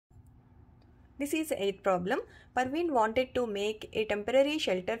This is 8th problem. Parveen wanted to make a temporary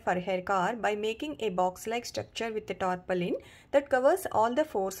shelter for her car by making a box-like structure with a tarpaulin that covers all the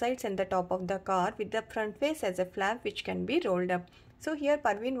four sides and the top of the car with the front face as a flap which can be rolled up. So here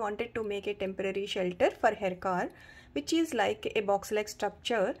Parveen wanted to make a temporary shelter for her car which is like a box-like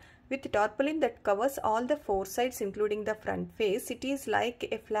structure with tarpaulin that covers all the four sides including the front face. It is like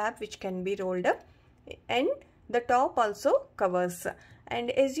a flap which can be rolled up and the top also covers,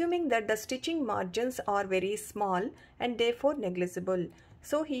 and assuming that the stitching margins are very small and therefore negligible.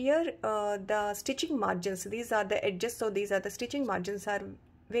 So here the stitching margins, these are the edges, so these are the stitching margins are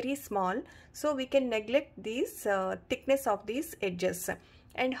very small, so we can neglect these thickness of these edges.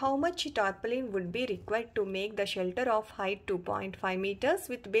 And how much tarpaulin would be required to make the shelter of height 2.5 meters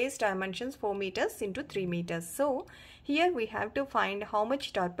with base dimensions 4 meters into 3 meters. So here we have to find how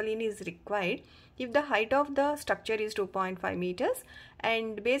much tarpaulin is required if the height of the structure is 2.5 meters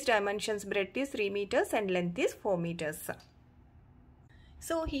and base dimensions breadth is 3 meters and length is 4 meters.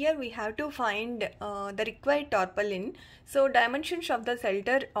 So here we have to find the required tarpaulin. So dimensions of the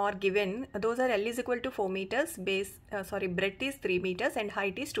shelter are given. Those are L is equal to 4 meters, breadth is 3 meters and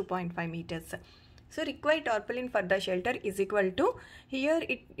height is 2.5 meters. So required tarpaulin for the shelter is equal to, here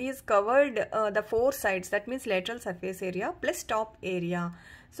it is covered the four sides, that means lateral surface area plus top area.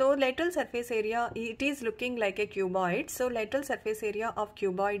 So lateral surface area, it is looking like a cuboid. So lateral surface area of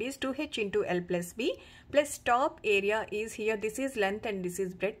cuboid is 2h into L plus B plus top area is here, this is length and this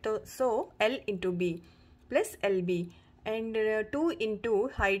is breadth. So L into B plus LB, and 2 into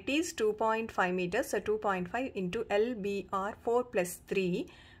height is 2.5 meters. So 2.5 into LBR 4 plus 3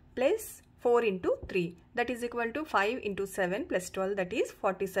 plus 4 into 3, that is equal to 5 into 7 plus 12, that is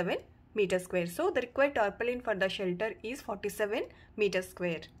 47 meters square. So the required tarpaulin for the shelter is 47 meters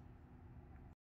square.